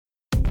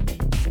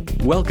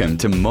Welcome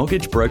to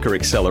Mortgage Broker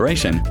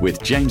Acceleration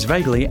with James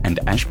Vagley and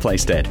Ash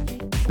Plaisted.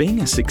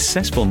 Being a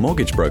successful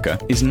mortgage broker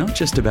is not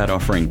just about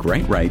offering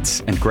great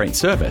rates and great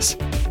service.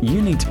 You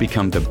need to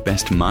become the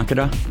best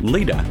marketer,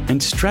 leader,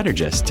 and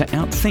strategist to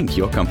outthink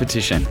your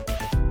competition.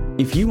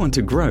 If you want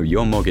to grow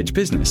your mortgage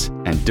business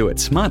and do it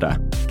smarter,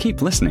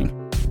 keep listening.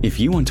 If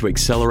you want to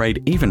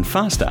accelerate even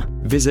faster,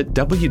 visit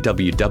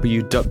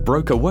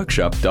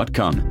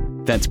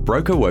www.brokerworkshop.com. That's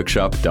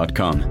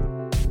brokerworkshop.com.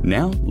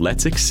 Now,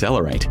 let's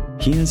accelerate.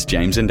 Here's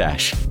James and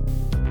Ash.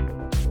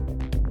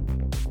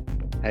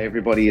 Hey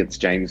everybody, it's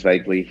James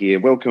Vagley here.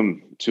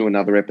 Welcome to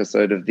another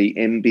episode of the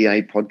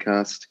MBA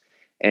podcast.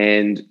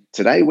 And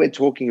today we're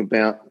talking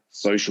about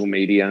social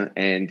media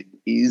and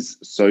is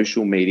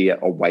social media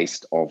a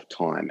waste of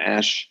time?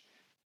 Ash,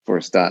 for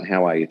a start,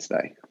 how are you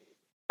today?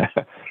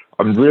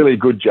 I'm really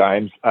good,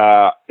 James.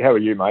 How are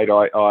you, mate?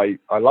 I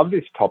love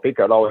this topic,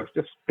 and I was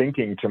just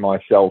thinking to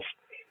myself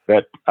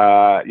that,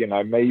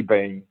 me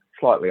being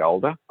slightly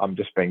older, I'm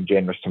just being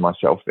generous to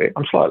myself there.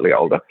 I'm slightly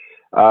older.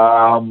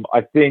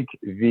 I think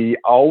the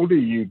older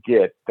you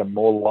get, the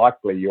more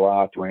likely you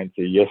are to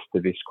answer yes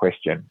to this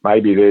question.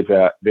 Maybe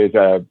there's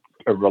a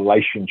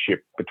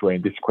relationship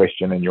between this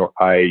question and your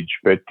age.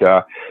 But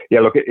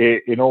look,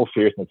 in all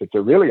seriousness, it's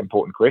a really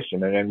important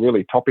question and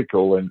really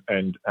topical and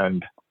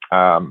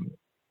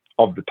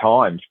of the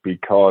times,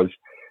 because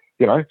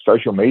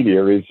social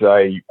media is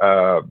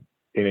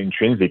an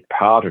intrinsic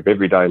part of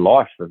everyday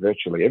life for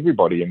virtually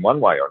everybody in one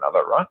way or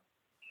another, right?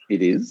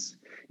 It is.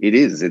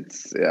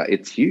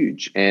 It's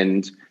huge.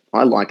 And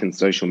I liken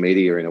social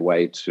media in a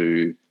way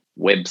to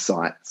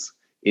websites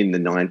in the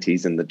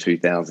 90s and the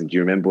 2000s. Do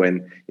you remember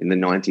when in the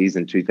 90s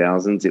and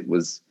 2000s it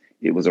was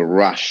a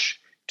rush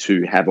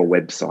to have a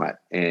website,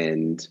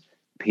 and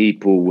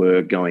people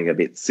were going a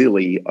bit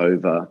silly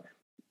over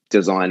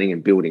designing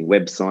and building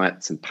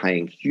websites and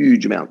paying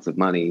huge amounts of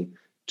money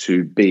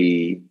to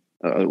be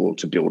or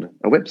to build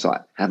a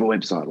website, have a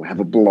website or have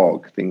a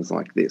blog, things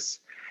like this.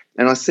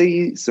 And I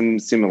see some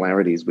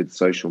similarities with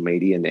social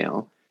media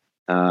now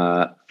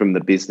from the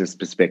business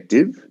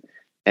perspective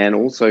and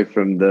also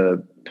from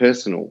the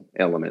personal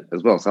element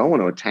as well. So I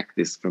want to attack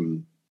this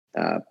from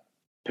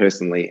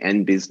personally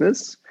and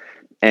business.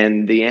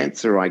 And the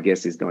answer, I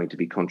guess, is going to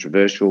be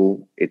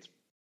controversial. It's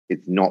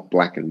not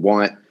black and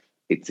white.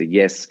 It's a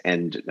yes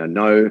and a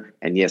no,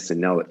 and yes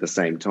and no at the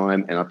same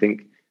time. And I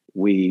think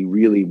we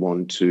really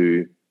want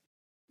to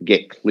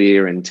get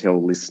clear and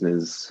tell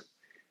listeners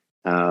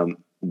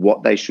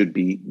what they should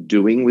be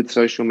doing with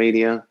social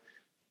media,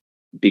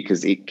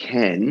 because it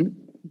can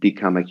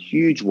become a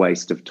huge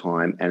waste of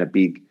time and a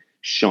big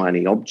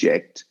shiny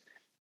object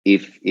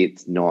if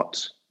it's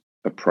not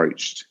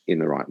approached in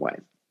the right way.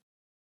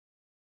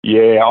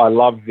 Yeah, I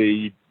love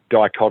the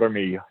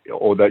dichotomy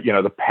or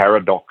the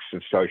paradox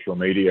of social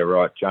media,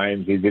 right,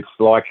 James? It's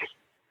like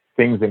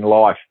things in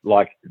life,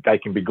 like they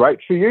can be great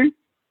for you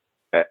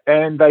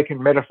and they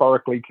can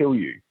metaphorically kill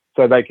you.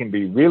 So they can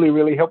be really,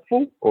 really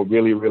helpful or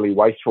really, really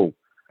wasteful.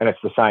 And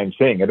it's the same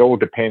thing. It all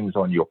depends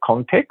on your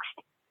context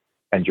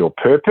and your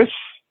purpose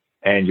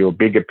and your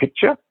bigger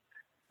picture.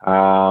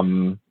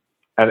 And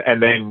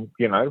then,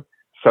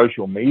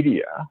 social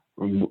media,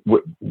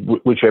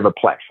 whichever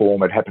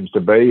platform it happens to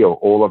be, or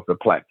all of the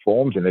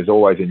platforms, and there's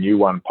always a new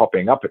one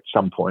popping up at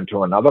some point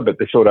or another, but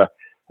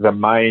the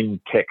main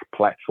tech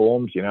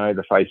platforms,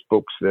 the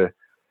Facebooks, the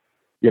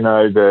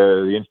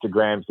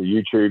Instagrams, the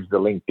YouTubes, the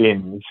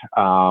LinkedIns,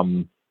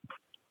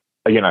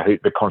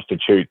 that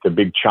constitute the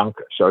big chunk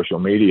of social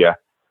media,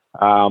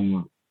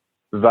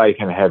 they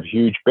can have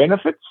huge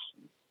benefits,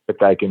 but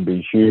they can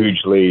be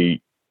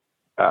hugely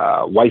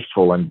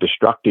wasteful and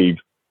destructive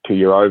to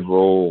your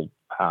overall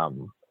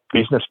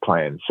business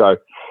plan. So,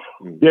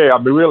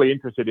 I'd be really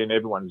interested in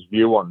everyone's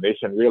view on this,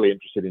 and really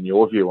interested in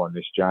your view on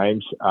this,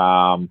 James.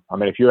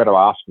 If you had to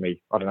ask me,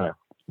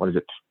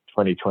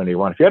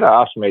 2021, if you had to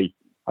ask me,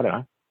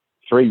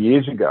 3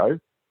 years ago,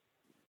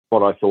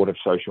 what I thought of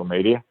social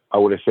media, I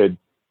would have said,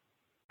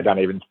 I don't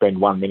even spend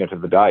 1 minute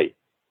of the day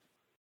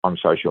on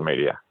social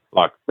media.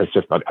 Like, I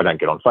don't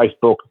get on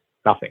Facebook,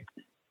 nothing.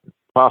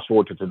 Fast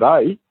forward to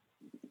today,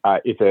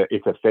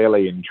 it's a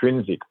fairly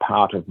intrinsic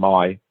part of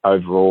my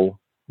overall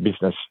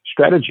business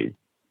strategy.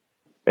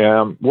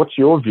 What's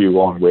your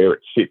view on where it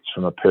sits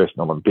from a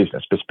personal and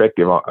business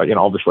perspective?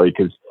 Obviously,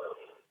 because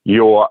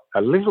you're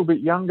a little bit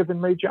younger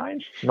than me,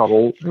 James. Not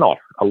a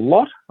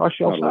lot, I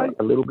shall say.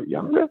 A little bit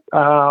younger.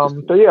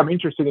 I'm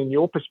interested in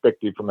your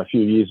perspective from a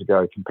few years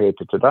ago compared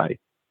to today.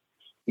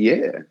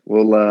 Yeah,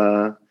 well,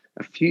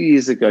 a few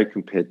years ago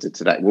compared to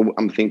today. Well,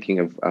 I think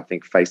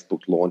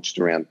Facebook launched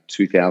around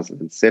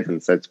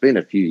 2007, so it's been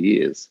a few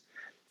years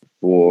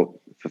for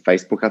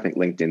Facebook. I think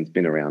LinkedIn's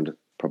been around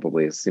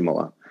probably a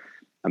similar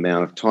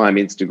amount of time.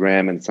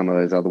 Instagram and some of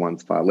those other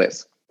ones far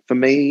less. For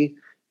me,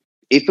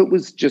 if it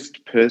was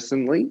just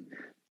personally,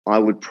 I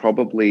would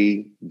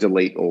probably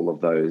delete all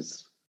of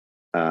those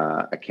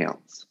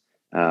accounts.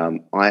 I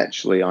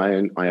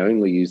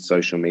only use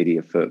social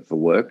media for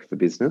work, for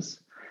business.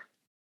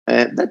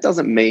 That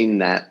doesn't mean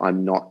that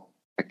I'm not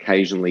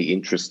occasionally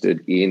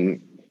interested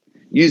in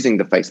using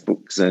the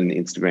Facebooks and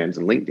Instagrams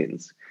and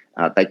LinkedIns,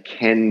 they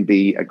can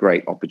be a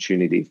great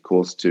opportunity, of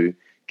course, to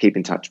keep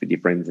in touch with your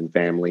friends and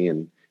family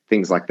and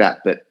things like that.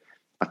 But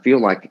I feel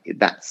like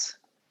that's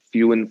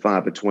few and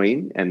far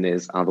between, and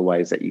there's other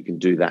ways that you can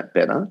do that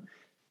better.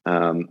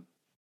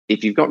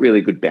 If you've got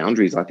really good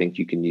boundaries, I think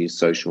you can use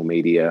social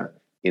media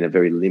in a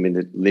very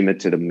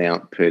limited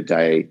amount per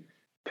day,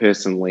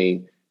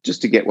 personally,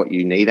 just to get what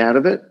you need out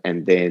of it,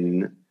 and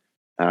then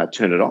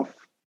turn it off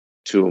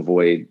to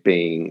avoid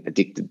being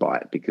addicted by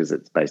it, because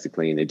it's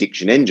basically an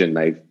addiction engine.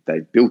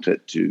 They've built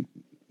it to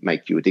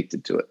make you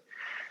addicted to it.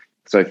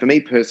 So for me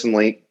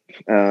personally,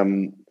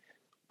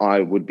 I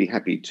would be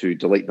happy to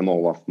delete them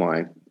all off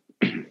my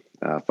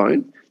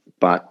phone,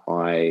 but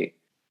I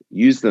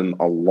use them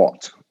a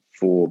lot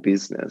for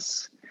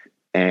business,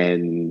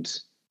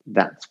 and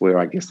that's where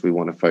I guess we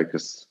want to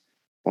focus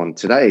on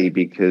today,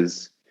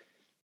 because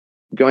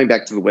going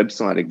back to the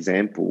website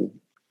example,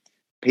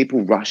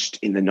 people rushed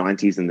in the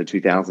 90s and the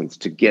 2000s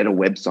to get a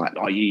website.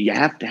 Oh, you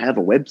have to have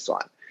a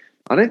website.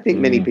 I don't think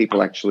many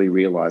people actually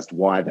realized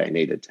why they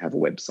needed to have a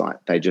website.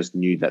 They just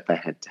knew that they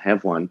had to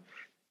have one.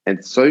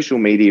 And social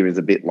media is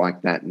a bit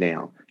like that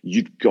now.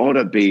 You've got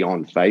to be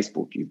on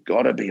Facebook. You've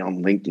got to be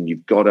on LinkedIn.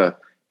 You've got to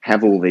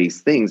have all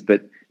these things.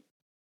 But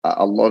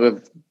a lot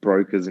of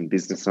brokers and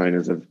business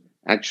owners have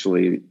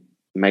actually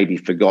maybe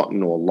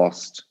forgotten or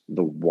lost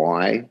the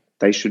why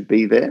they should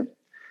be there.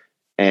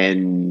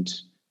 And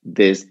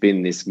there's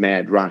been this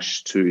mad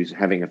rush to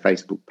having a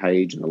Facebook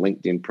page and a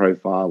LinkedIn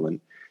profile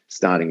and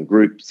starting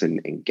groups and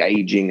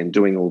engaging and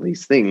doing all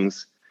these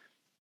things.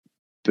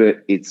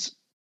 But it's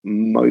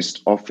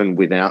most often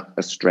without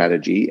a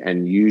strategy,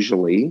 and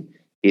usually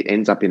it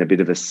ends up in a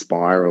bit of a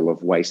spiral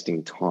of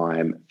wasting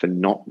time for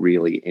not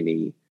really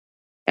any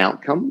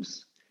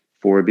outcomes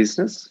for a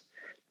business.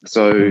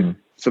 So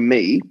for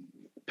me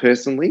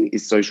personally,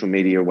 is social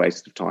media a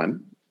waste of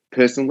time?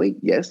 Personally,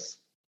 yes,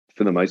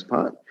 for the most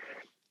part.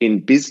 In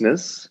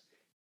business,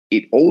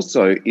 it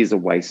also is a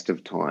waste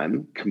of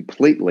time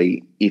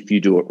completely if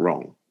you do it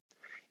wrong.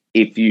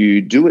 If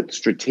you do it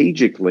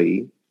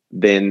strategically,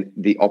 then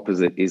the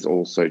opposite is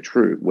also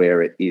true,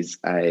 where it is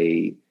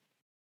a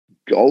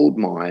gold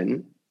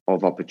mine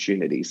of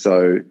opportunity.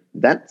 So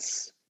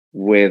that's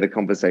where the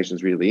conversation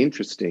is really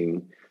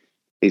interesting,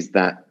 is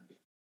that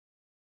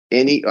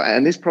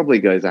and this probably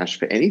goes, Ash,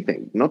 for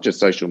anything, not just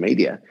social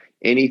media,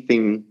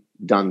 anything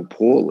done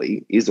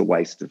poorly is a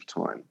waste of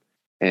time.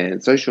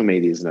 And social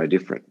media is no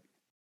different.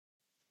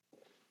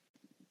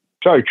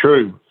 So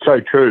true. So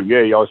true.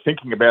 Yeah, I was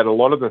thinking about a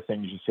lot of the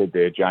things you said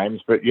there,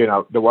 James, but,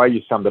 the way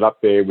you summed it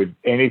up there with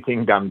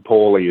anything done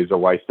poorly is a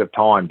waste of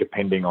time,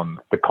 depending on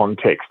the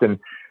context. And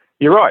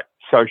you're right,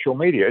 social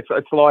media,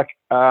 it's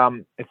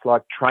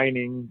like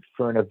training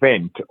for an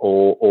event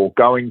or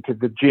going to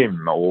the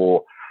gym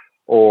or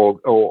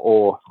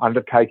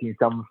undertaking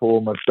some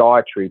form of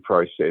dietary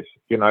process.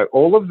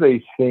 All of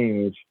these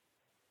things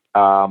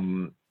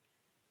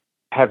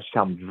have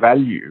some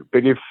value,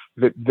 but if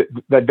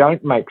they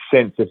don't make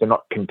sense if they're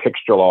not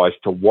contextualized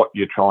to what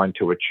you're trying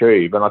to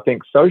achieve. And I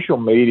think social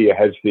media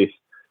has this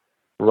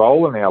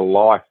role in our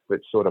life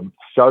that's sort of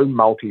so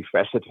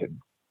multifaceted.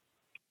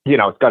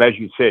 It's got, as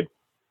you said,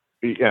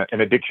 an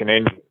addiction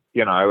engine,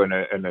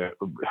 and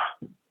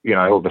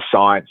all the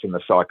science and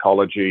the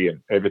psychology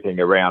and everything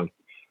around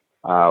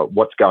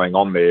what's going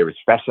on there is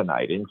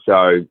fascinating.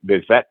 So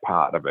there's that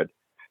part of it.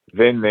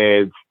 Then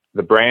there's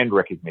the brand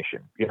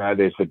recognition.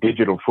 There's the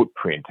digital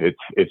footprint.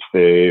 It's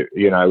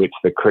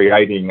the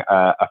creating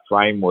a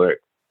framework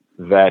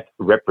that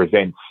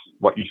represents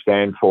what you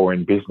stand for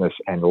in business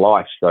and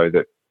life, so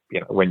that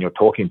when you're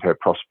talking to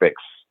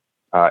prospects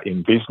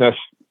in business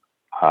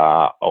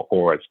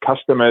or as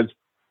customers,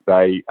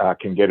 they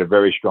can get a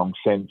very strong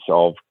sense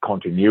of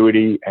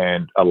continuity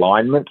and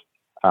alignment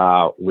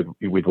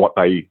with what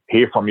they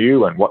hear from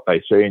you and what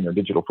they see in your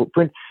digital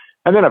footprint.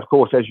 And then, of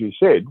course, as you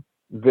said,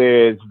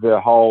 there's the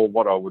whole,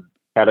 what I would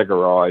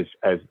categorize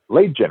as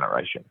lead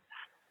generation,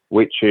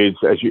 which is,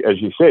 as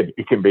you said,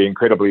 it can be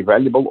incredibly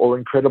valuable or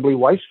incredibly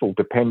wasteful,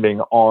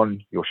 depending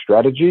on your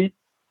strategy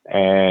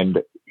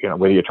and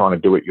whether you're trying to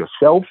do it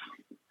yourself.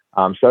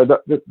 So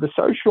the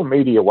social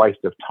media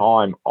waste of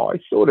time, I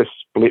sort of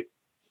split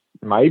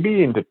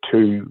maybe into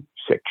two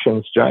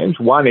sections, James.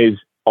 One is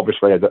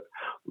obviously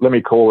let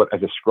me call it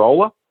as a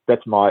scroller.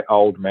 That's my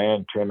old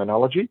man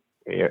terminology.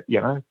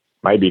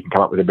 Maybe you can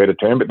come up with a better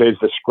term, but there's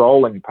the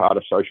scrolling part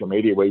of social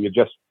media where you're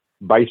just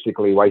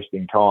basically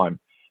wasting time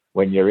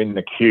when you're in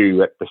the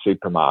queue at the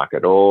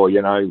supermarket or,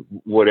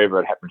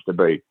 whatever it happens to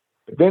be.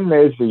 But then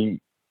there's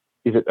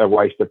is it a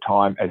waste of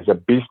time as a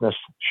business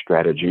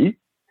strategy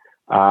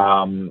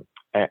and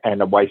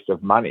a waste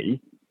of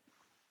money?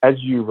 As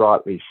you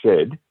rightly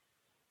said,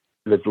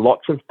 there's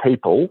lots of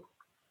people,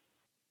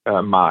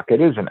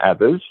 marketers and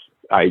others,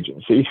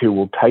 agencies, who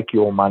will take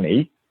your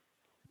money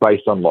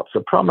based on lots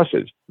of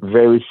promises,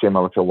 very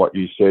similar to what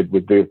you said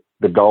with the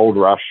gold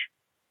rush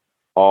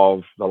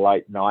of the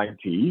late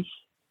 90s,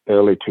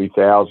 early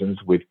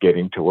 2000s with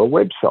getting to a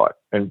website.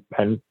 And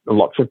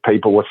lots of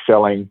people were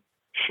selling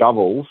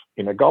shovels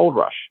in a gold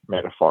rush,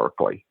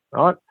 metaphorically,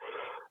 right?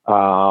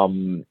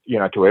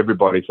 To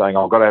everybody saying,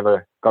 "Oh, I've got to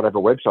have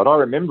a website." I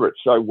remember it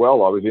so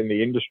well. I was in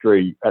the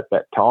industry at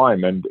that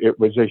time, and it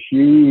was a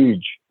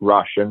huge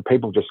rush, and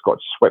people just got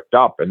swept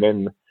up. And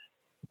then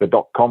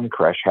the .com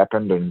crash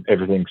happened, and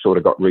everything sort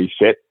of got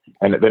reset.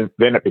 And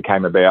then it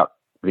became about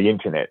the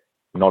internet,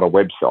 not a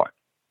website.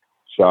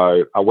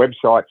 So a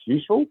website's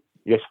useful,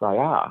 yes, they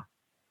are,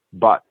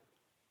 but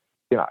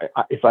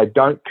if they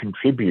don't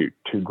contribute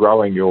to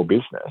growing your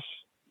business,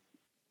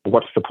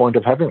 what's the point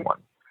of having one?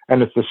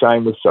 And it's the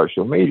same with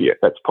social media.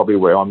 That's probably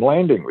where I'm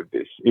landing with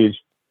this, is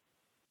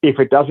if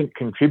it doesn't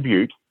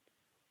contribute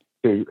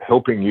to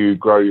helping you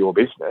grow your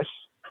business,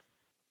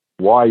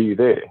 why are you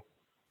there?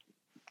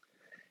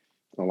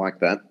 I like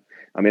that.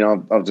 I mean,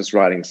 I'm just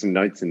writing some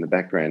notes in the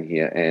background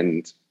here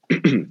and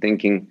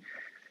thinking,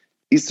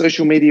 is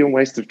social media a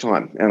waste of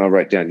time? And I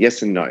wrote down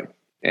yes and no.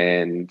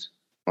 And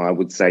I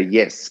would say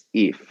yes,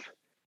 if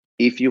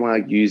you are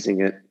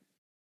using it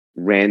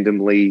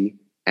randomly,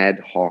 ad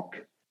hoc,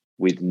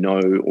 with no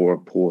or a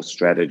poor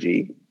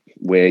strategy,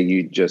 where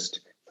you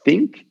just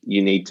think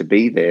you need to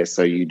be there,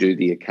 so you do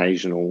the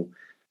occasional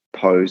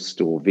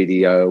post or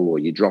video, or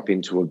you drop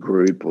into a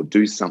group or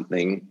do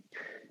something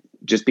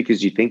just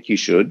because you think you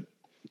should,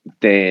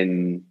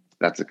 then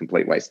that's a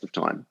complete waste of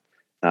time.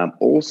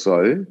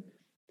 Also,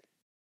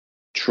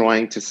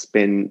 trying to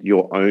spend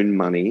your own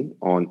money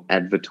on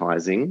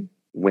advertising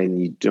when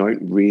you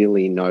don't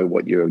really know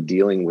what you're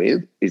dealing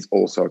with is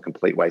also a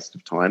complete waste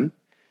of time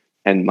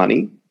and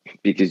money,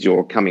 because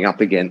you're coming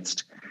up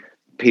against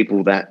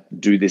people that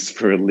do this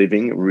for a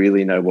living,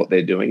 really know what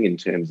they're doing in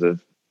terms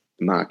of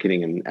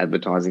marketing and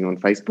advertising on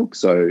Facebook.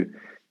 So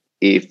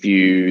if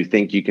you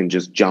think you can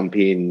just jump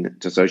in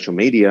to social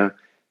media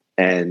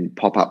and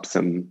pop up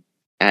some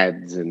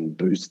ads and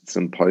boost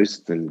some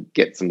posts and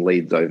get some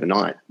leads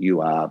overnight,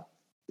 you are,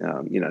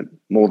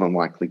 more than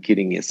likely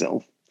kidding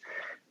yourself.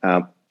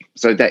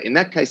 So that in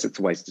that case, it's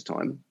a waste of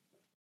time.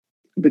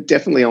 But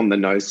definitely on the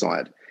no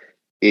side,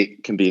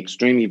 it can be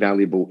extremely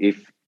valuable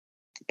if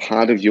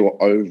part of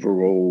your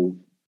overall,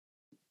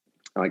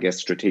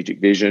 strategic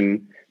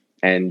vision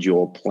and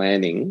your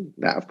planning,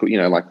 that, of course,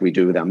 like we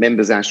do with our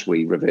members, Ash,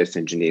 we reverse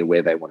engineer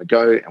where they want to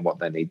go and what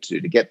they need to do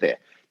to get there.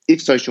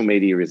 If social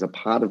media is a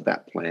part of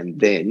that plan,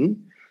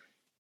 then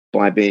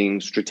by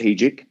being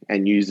strategic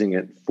and using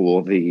it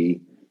for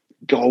the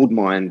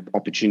goldmine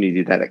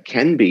opportunity that it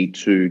can be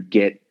to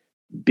get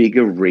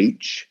bigger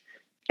reach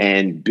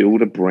and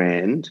build a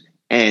brand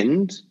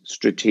and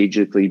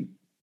strategically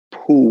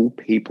pull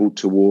people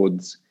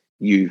towards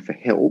you for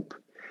help,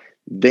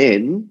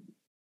 then,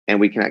 and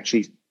we can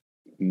actually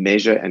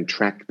measure and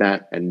track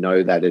that and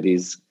know that it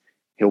is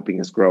helping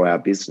us grow our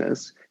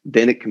business,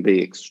 then it can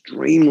be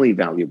extremely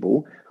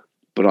valuable.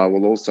 But I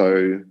will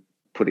also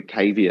put a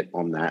caveat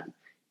on that,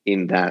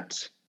 in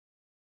that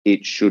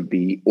it should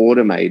be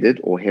automated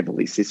or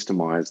heavily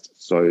systemized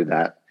so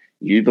that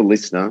you, the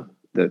listener,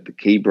 the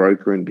key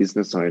broker and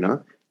business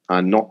owner,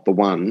 are not the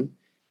one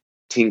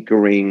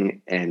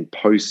tinkering and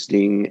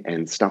posting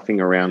and stuffing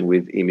around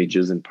with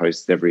images and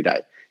posts every day.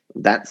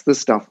 That's the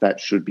stuff that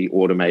should be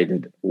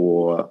automated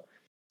or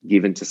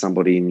given to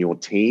somebody in your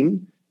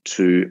team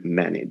to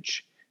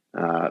manage.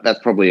 That's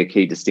probably a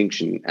key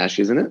distinction, Ash,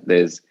 isn't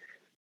it?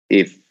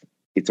 If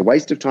it's a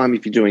waste of time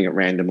if you're doing it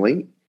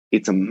randomly,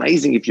 it's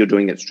amazing if you're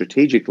doing it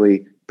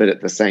strategically, but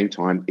at the same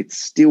time, it's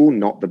still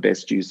not the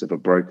best use of a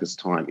broker's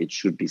time. It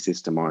should be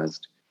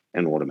systemized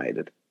and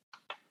automated.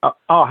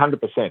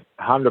 100%.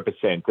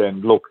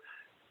 And look,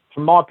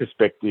 from my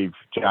perspective,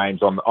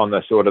 James, on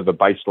the sort of the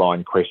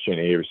baseline question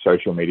here, is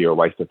social media a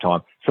waste of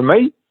time? For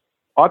me,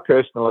 I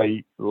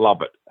personally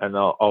love it, and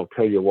I'll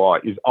tell you why.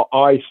 Is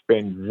I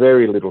spend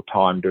very little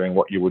time doing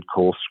what you would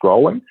call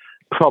scrolling,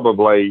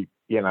 probably,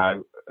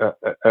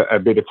 a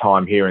bit of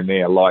time here and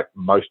there, like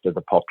most of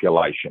the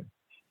population,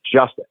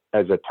 just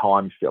as a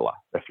time filler,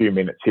 a few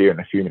minutes here and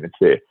a few minutes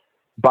there.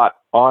 But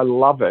I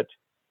love it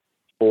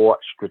for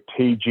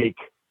strategic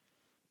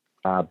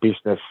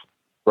business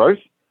growth,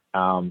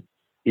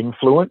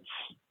 influence,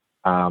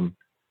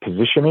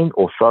 positioning,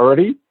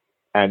 authority,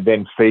 and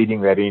then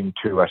feeding that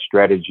into a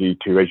strategy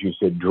to, as you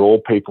said, draw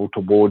people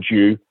towards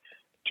you,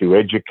 to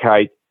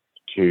educate,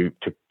 to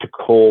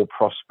call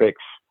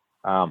prospects,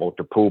 or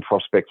to pull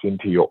prospects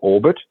into your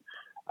orbit.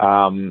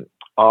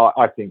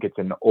 I think it's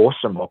an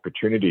awesome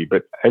opportunity.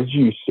 But as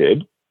you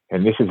said,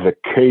 and this is a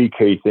key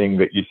thing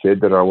that you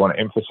said that I want to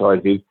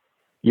emphasize, is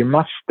you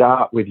must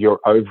start with your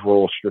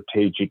overall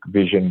strategic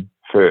vision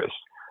first.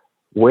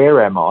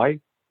 Where am I?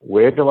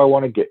 Where do I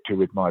want to get to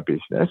with my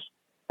business?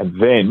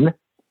 And then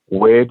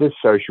where does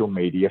social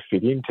media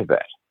fit into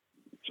that?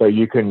 So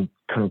you can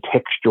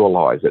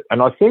contextualize it.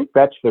 And I think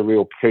that's the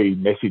real key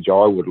message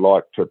I would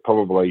like to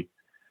probably,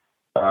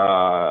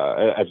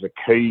 as a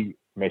key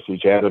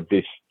message out of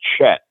this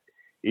chat,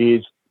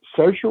 is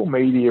social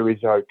media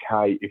is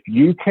okay. If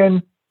you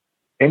can,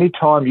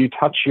 anytime you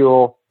touch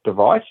your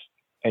device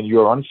and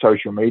you're on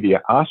social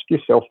media, ask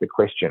yourself the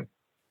question,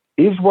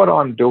 is what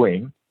I'm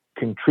doing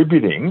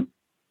contributing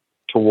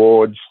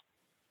towards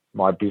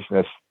my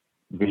business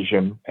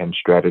vision and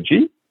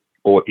strategy,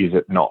 or is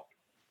it not?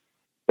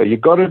 So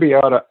you've got to be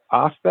able to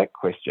ask that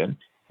question.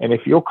 And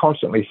if you're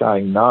constantly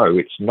saying, no,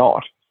 it's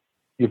not,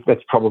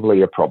 that's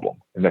probably a problem.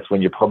 And that's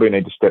when you probably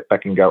need to step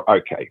back and go,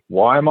 okay,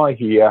 why am I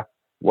here?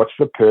 What's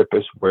the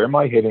purpose? Where am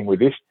I heading with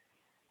this?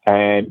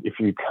 And if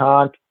you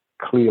can't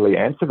clearly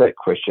answer that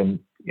question,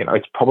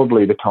 it's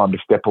probably the time to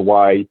step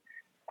away,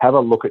 have a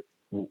look at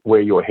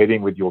where you're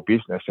heading with your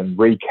business and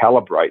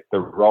recalibrate the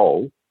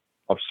role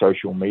of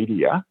social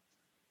media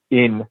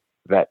in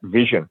that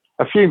vision.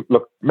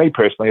 Me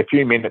personally, a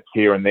few minutes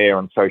here and there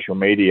on social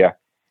media,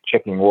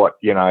 checking what,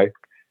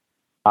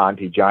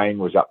 Auntie Jane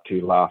was up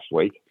to last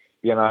week,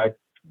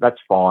 that's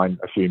fine.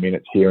 A few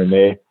minutes here and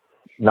there,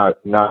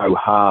 no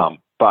harm.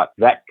 But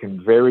that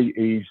can very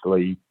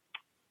easily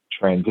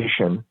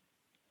transition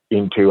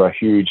into a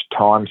huge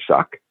time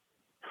suck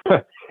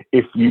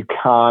if you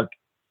can't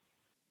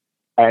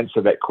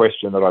answer that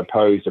question that I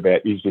posed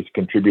about, is this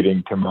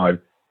contributing to my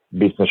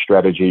business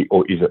strategy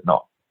or is it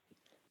not?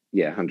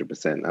 Yeah,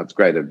 100%. That's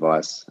great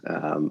advice.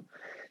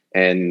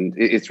 And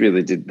it's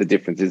really the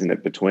difference, isn't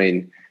it,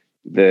 between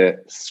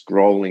the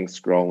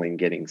scrolling,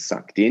 getting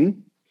sucked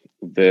in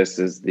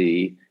versus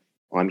the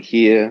I'm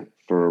here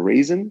for a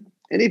reason.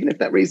 And even if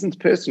that reason's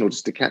personal,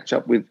 just to catch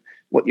up with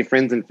what your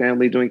friends and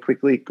family are doing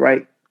quickly,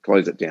 great,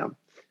 close it down.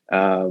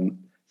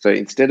 So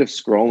instead of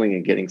scrolling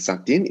and getting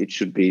sucked in, it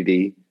should be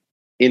the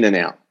in and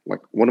out.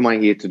 Like, what am I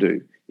here to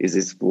do? Is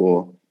this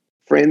for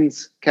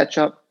friends, catch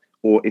up?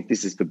 Or if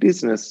this is for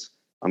business,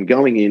 I'm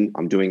going in,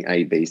 I'm doing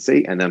A, B,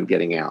 C, and then I'm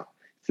getting out.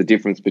 It's the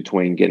difference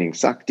between getting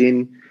sucked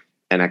in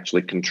and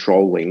actually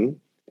controlling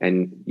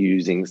and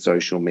using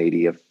social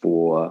media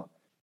for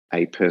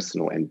a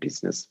personal and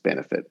business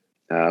benefit.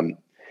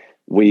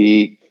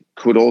 We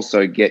could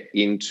also get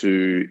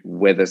into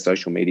whether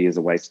social media is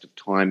a waste of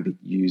time,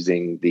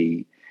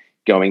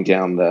 going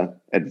down the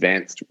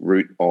advanced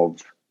route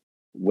of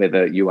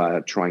whether you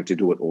are trying to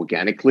do it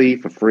organically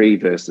for free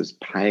versus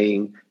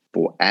paying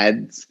for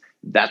ads.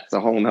 That's a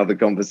whole nother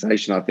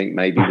conversation. I think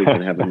maybe we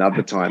can have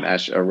another time,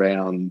 Ash,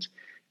 around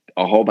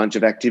a whole bunch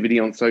of activity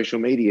on social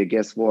media.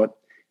 Guess what?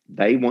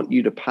 They want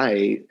you to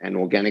pay, and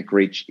organic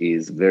reach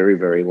is very,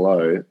 very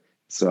low.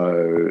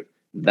 So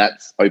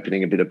that's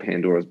opening a bit of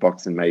Pandora's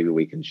box, and maybe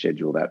we can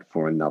schedule that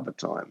for another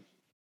time.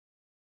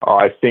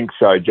 I think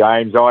so,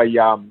 James.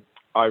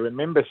 I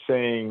remember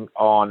seeing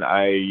on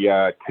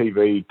a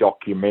TV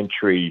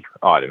documentary,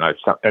 I don't know,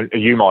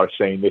 you might have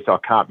seen this, I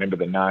can't remember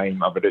the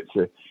name of it.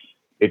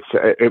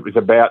 It was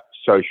about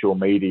social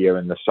media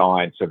and the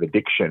science of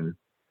addiction.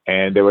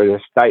 And there was a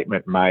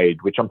statement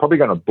made, which I'm probably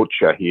going to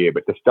butcher here,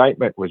 but the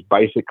statement was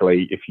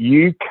basically, if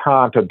you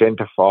can't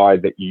identify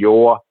that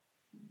you're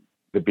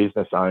the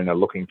business owner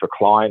looking for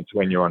clients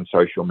when you're on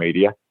social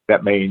media,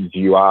 that means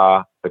you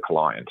are the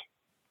client.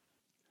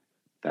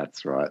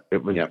 That's right.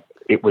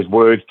 It was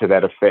words to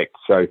that effect.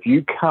 So if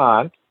you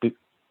can't,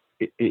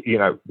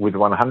 with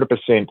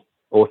 100%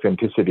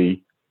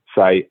 authenticity,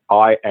 say,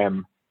 I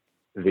am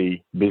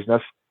the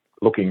business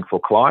looking for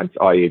clients,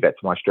 i.e.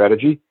 that's my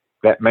strategy,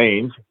 that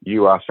means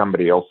you are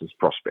somebody else's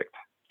prospect.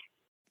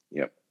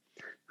 Yep,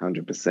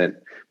 100%.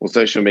 Well,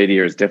 social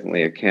media is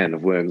definitely a can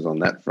of worms on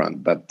that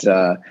front. But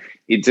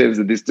in terms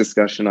of this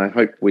discussion, I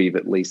hope we've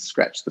at least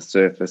scratched the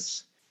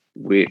surface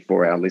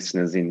for our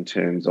listeners in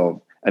terms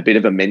of a bit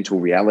of a mental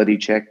reality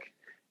check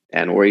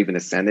or even a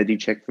sanity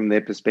check from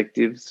their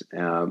perspectives.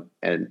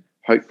 And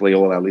hopefully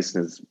all our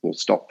listeners will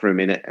stop for a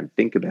minute and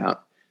think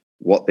about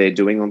what they're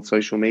doing on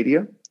social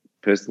media,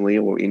 personally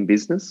or in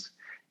business,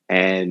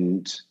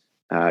 and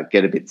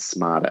get a bit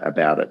smarter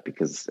about it,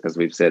 because as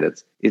we've said,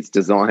 it's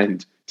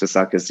designed to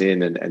suck us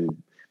in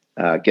and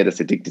get us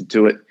addicted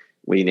to it.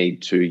 We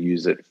need to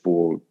use it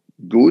for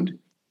good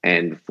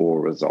and for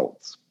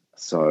results.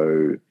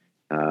 So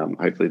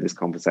hopefully this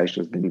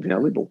conversation has been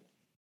valuable.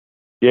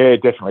 Yeah,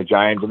 definitely,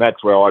 James. And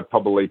that's where I'd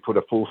probably put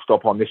a full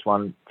stop on this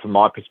one from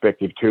my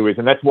perspective too,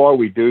 and that's why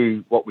we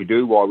do what we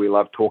do, why we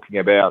love talking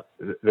about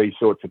these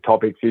sorts of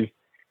topics, is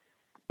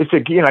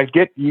to,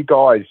 get you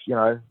guys,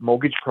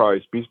 mortgage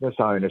pros, business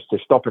owners, to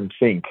stop and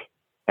think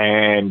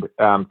and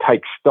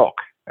take stock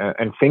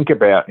and think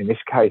about, in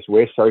this case,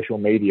 where social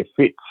media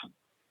fits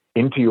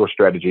into your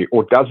strategy,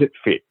 or does it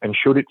fit and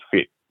should it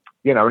fit?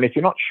 And if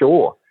you're not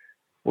sure,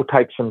 we'll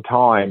take some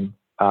time,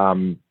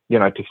 to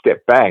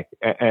step back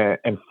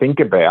and think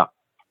about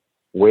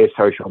where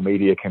social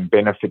media can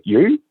benefit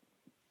you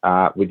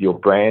with your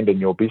brand and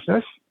your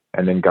business,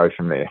 and then go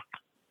from there.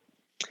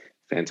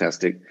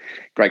 Fantastic.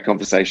 Great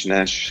conversation,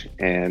 Ash,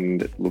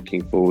 and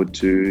looking forward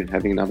to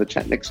having another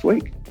chat next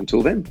week.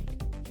 Until then.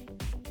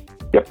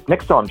 Yep.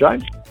 Next time,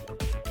 James.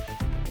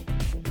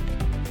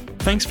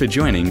 Thanks for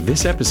joining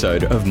this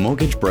episode of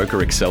Mortgage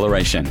Broker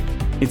Acceleration.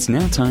 It's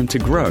now time to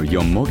grow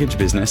your mortgage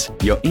business,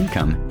 your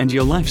income, and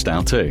your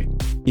lifestyle too.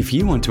 If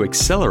you want to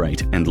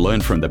accelerate and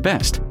learn from the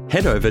best,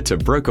 head over to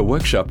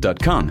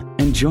brokerworkshop.com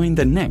and join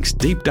the next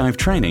deep dive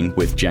training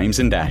with James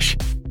and Ash.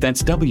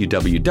 That's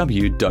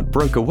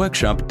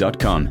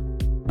www.brokerworkshop.com.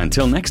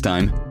 Until next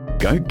time,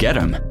 go get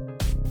 'em.